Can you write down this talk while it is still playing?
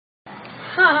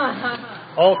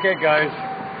Okay, guys,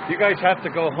 you guys have to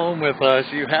go home with us.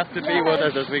 You have to be with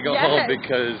us as we go home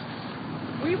because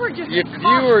we were just if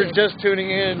you were just tuning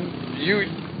in,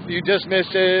 you just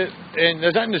missed it, and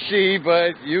there's nothing to see,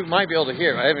 but you might be able to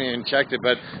hear. I haven't even checked it,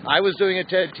 but I was doing a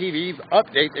TED TV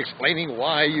update explaining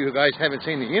why you guys haven't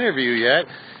seen the interview yet.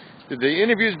 The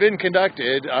interview's been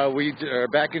conducted. We are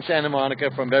back in Santa Monica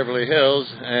from Beverly Hills,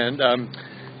 and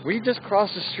we just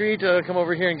crossed the street to come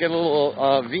over here and get a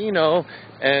little vino.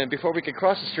 And before we could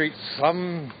cross the street,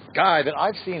 some guy that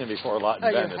I've seen him before a lot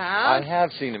in Venice. You have? I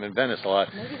have seen him in Venice a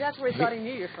lot. Maybe that's where he thought he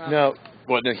knew you from. No,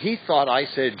 he thought I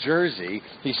said Jersey.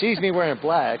 He sees me wearing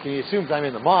black, and he assumes I'm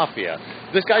in the mafia.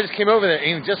 This guy just came over there,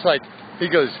 and he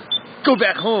goes, "Go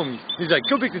back home." He's like,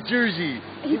 "Go back to Jersey."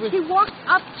 He walked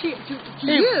up to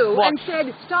you and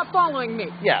said, "Stop following me."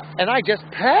 Yeah, and I just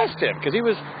passed him because he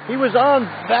was on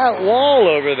that wall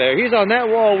over there. He's on that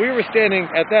wall. We were standing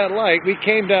at that light. We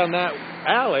came down that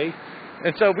alley,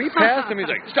 and so we passed him. He's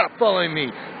like, "Stop following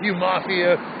me, you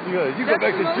mafia." You go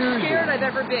back to Jersey. That's the most scared I've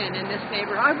ever been in this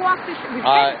neighborhood. I walk this with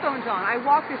headphones on. I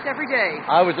walk this every day.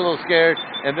 I was a little scared,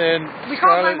 and then we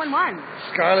called 911.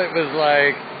 Scarlett was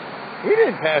like, "We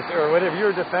didn't pass her," or whatever. You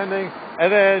were defending,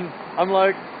 and then I'm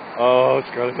like, "Oh,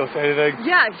 Scarlett, don't say anything."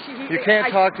 Yeah, you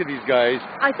can't talk to these guys.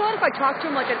 I thought if I talked to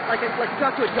him like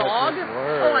talk to a dog.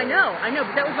 Oh, I know,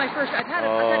 but that was my first. I've had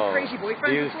crazy boyfriends before.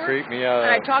 He was creeped me out.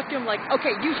 And I talked to him like,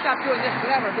 "Okay, you stop doing this,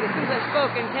 whatever." But as soon as I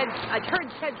spoke, and I heard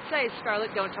Ted say,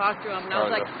 "Scarlett, don't talk to him," and I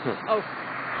was like, "Oh."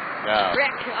 Yeah.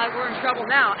 Rick, we're in trouble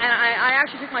now. And I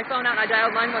actually took my phone out and I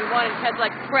dialed 911 and Ted's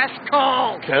like, "Press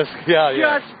call." Yeah.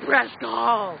 Just press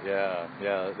call.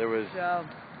 Yeah. There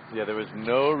was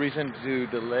no reason to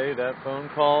delay that phone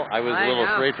call. I was a little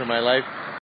afraid for my life.